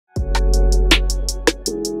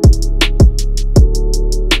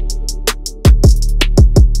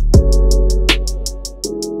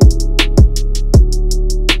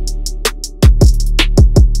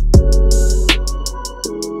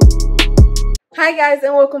Hi guys,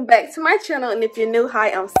 and welcome back to my channel. And if you're new, hi,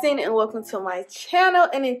 I'm Cinn and welcome to my channel.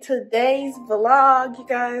 And in today's vlog, you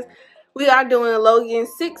guys, we are doing Logan's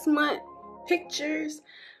 6-month pictures,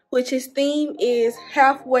 which his theme is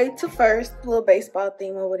halfway to first, little baseball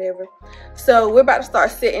theme or whatever. So we're about to start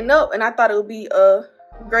setting up, and I thought it would be a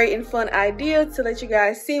great and fun idea to let you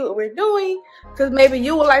guys see what we're doing, because maybe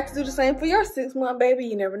you would like to do the same for your 6-month baby.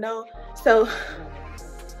 You never know. So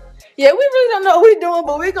yeah, we really don't know what we're doing,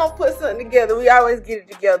 but we're gonna put something together. We always get it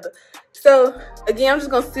together. So again, I'm just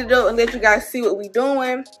gonna sit up and let you guys see what we're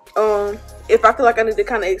doing. If I feel like I need to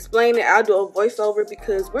kind of explain it, I'll do a voiceover,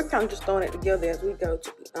 because we're kind of just throwing it together as we go,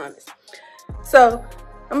 to be honest. So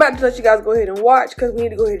I'm about to let you guys go ahead and watch, because we need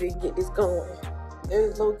to go ahead and get this going.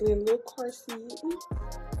 There's Logan in a little car seat.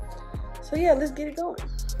 So yeah, let's get it going.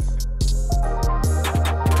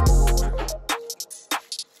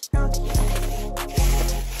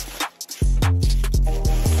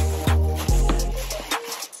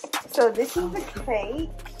 So this is the cake.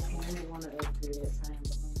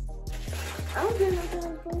 I don't get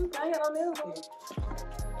nothing food. I ain't got no milk.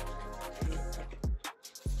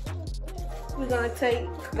 We're gonna take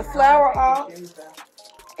the flour off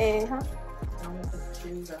and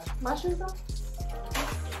my shoes off.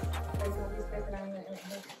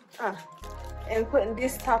 And putting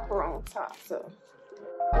this topper on top. So.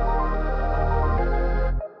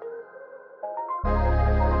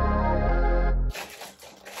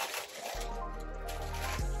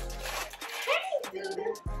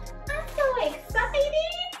 I'm so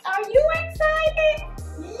excited. Are you excited?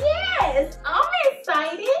 Yes, I'm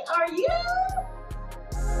excited. Are you?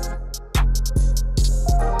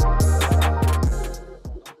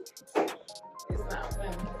 It's not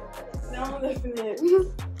funny. No, I'm lifting it.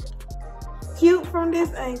 Cute from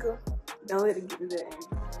this angle. Don't let it get to that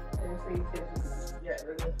angle.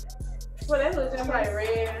 Well, that looks just like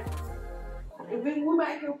red. If we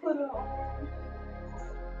might can put it on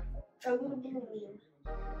a little blue.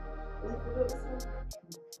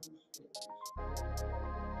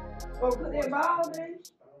 Or put that ball there.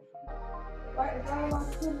 Like the ball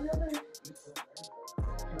off, put it up there.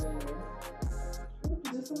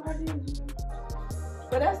 Just some ideas, you know.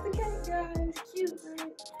 But that's the cake, guys. Cute,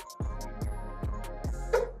 right?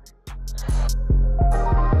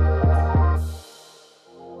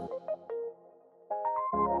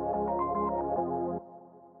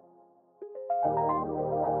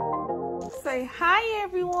 Say hi,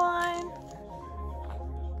 everyone.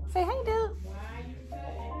 Say hi, dude.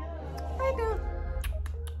 Hi, dude.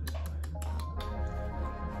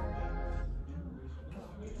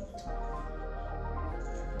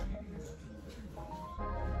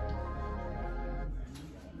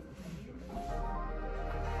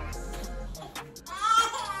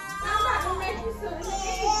 I'm about to make you some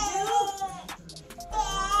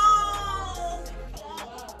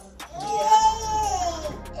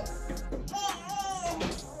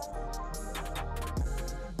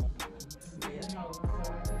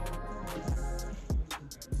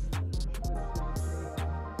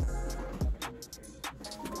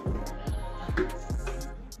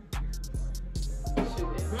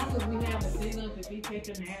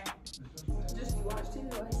just watch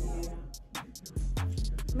TV.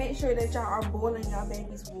 Make sure that y'all are boiling y'all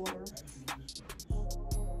baby's water.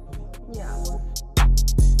 Yeah.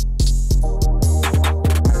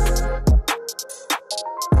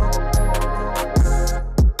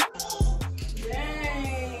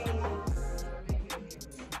 Dang.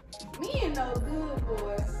 Men no good,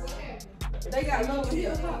 boy. They got Love and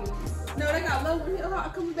Hip Hop. No, they got Love and Hip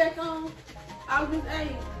Hop coming back on August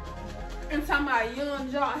 8th. And talking about Young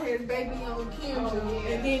Jock has baby on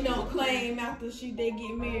Kendra, and then don't claim after they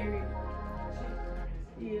get married.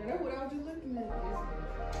 Yeah, that's what I was just looking at.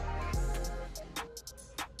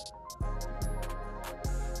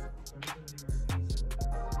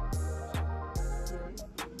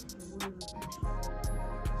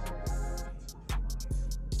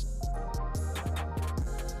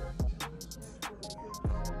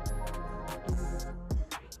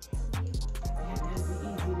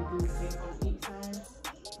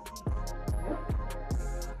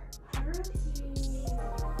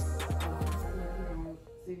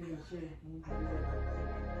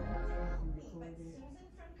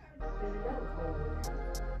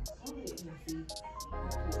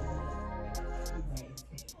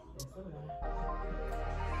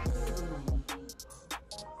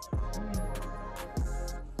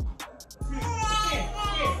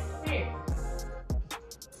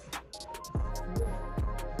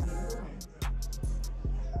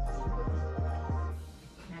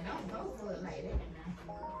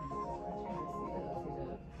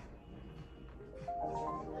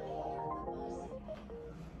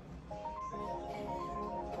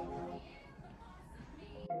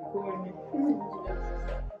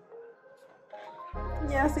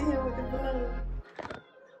 Yeah, I see him with the balloon.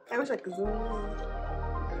 I wish I could zoom in.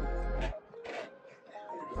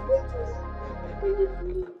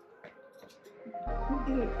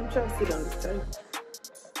 I'm trying to sit on this table.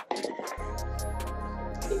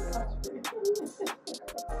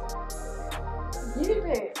 Get it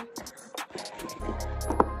back.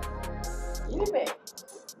 Get it back.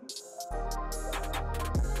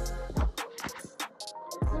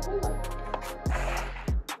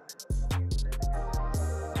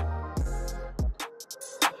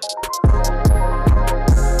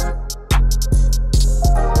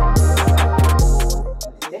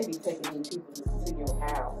 They be taking these people to your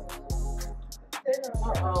house.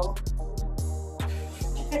 Uh-oh.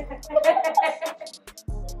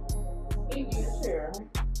 Eat your chair.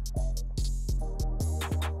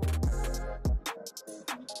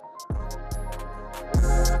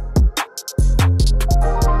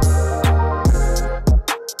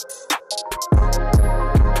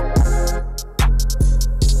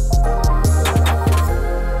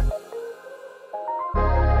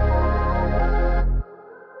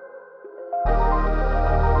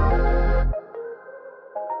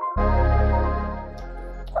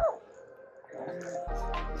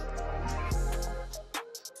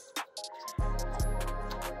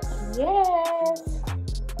 Yes.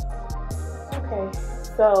 Okay,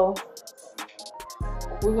 so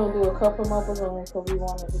we're gonna do a couple more balloons because we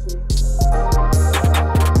want it to be.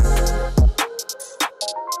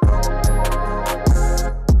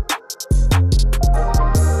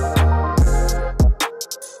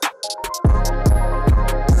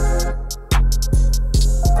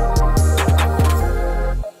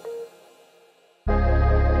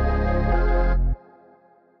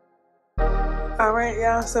 Alright,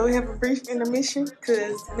 y'all, so we have a brief intermission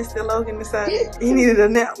because Mr. Logan decided he needed a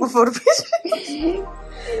nap before the picture.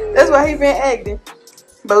 That's why he been acting.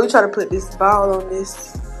 But we try to put this ball on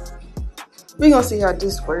this. We gonna see how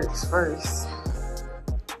this works first.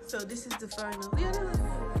 So this is the final. Yeah, that looks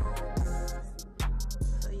good.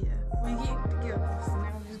 So yeah, we get together. So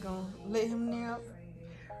now we're just gonna let him nap,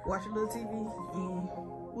 watch a little TV, and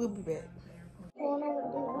we'll be back.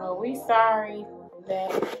 Well, we sorry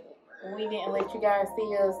that we didn't let you guys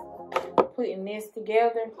see us putting this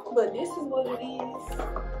together. But this is what it is.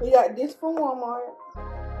 We got this from Walmart.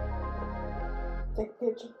 Take a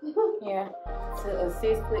picture. Yeah, to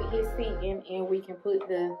assist with his seating, and we can put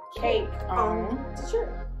the cake on. Sure.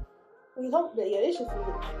 We hope that, yeah, this should fit.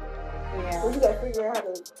 Yeah. But we gotta figure out how to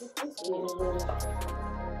get this in.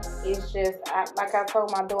 It's just, like I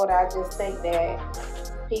told my daughter, I just think that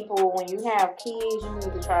people, when you have kids, you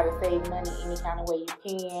need to try to save money any kind of way you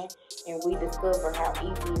can. And we discover how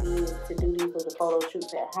easy it is to do these little photo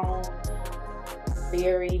shoots at home.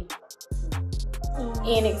 Very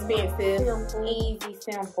inexpensive, easy,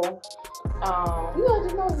 simple. You know,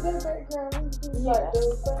 just know the background. Yeah.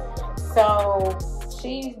 So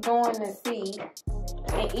she's going to see,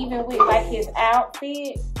 and even with like his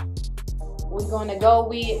outfit, we're gonna go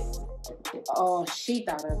with, oh, she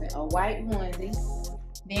thought of it, a white onesie.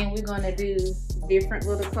 Then we're gonna do different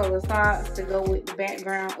little color socks to go with the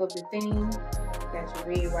background of the theme. That's your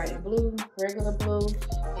red, white, and blue, regular blue.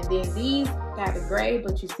 And then these got the gray,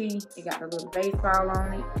 but you see it got a little baseball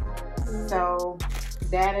on it. So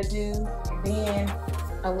that'll do. And then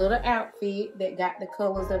a little outfit that got the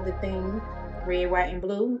colors of the theme, red, white, and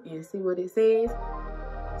blue. And see what it says.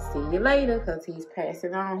 See you later, because he's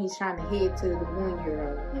passing on. He's trying to head to the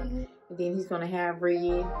 1-year-old. And then he's going to have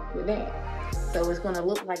red with that. So it's going to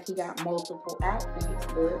look like he got multiple outfits,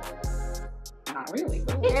 but not really.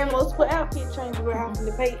 And multiple outfit changes. We're having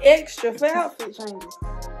to pay extra for outfit changes.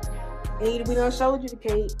 And we done showed you the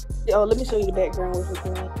cake. Oh, let me show you the background with the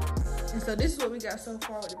thing. And so this is what we got so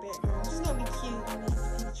far with the background. This is going to be cute. I mean, the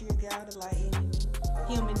picture, get all the lighting,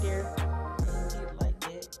 him in there, and get it like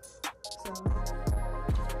that.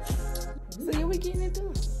 So yeah, we getting it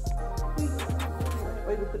done.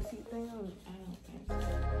 Wait, we put the seat thing on.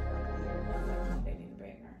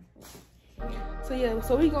 So yeah,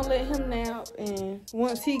 so we gonna let him nap, and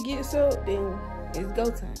once he gets up, then it's go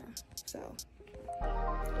time. So.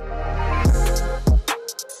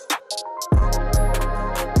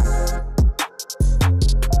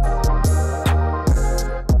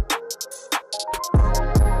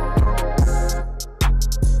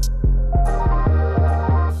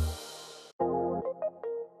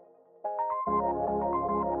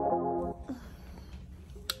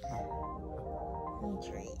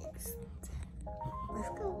 Let's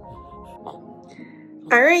go.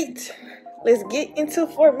 All right, let's get into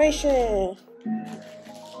formation.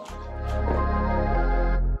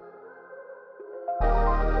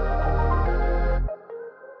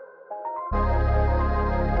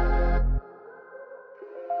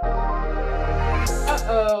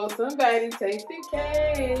 somebody taste the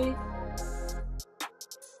cake.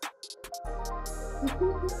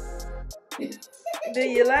 Do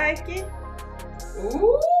you like it?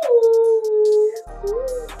 Ooh.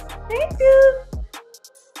 Thank you.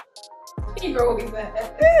 He rolled his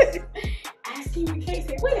ass. Ice cream and cake.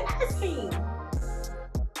 Say, where the ice cream?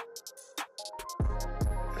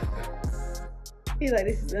 He's like,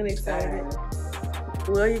 this is unexciting.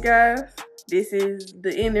 Well, you guys, this is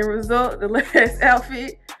the ending result, the last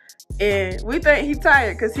outfit. And we think he's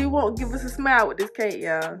tired because he won't give us a smile with this cake,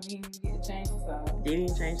 y'all. He didn't get to change the sauce. He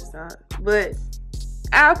didn't change the sauce. But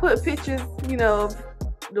I'll put pictures, you know, of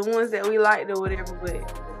the ones that we liked or whatever, but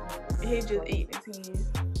he just eating his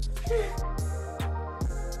hand.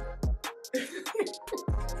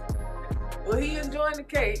 Well, he enjoying the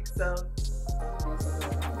cake, so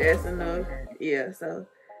that's enough. Yeah, so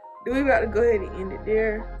we got to go ahead and end it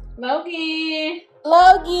there. Logan.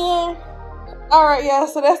 Alright, y'all,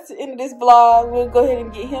 so that's the end of this vlog. We'll go ahead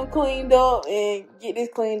and get him cleaned up and get this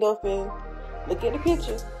cleaned up and look at the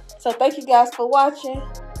pictures. So thank you guys for watching.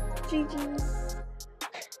 GG.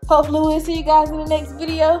 Hopefully we'll see you guys in the next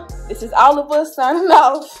video. This is all of us signing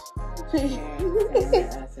off. Peace.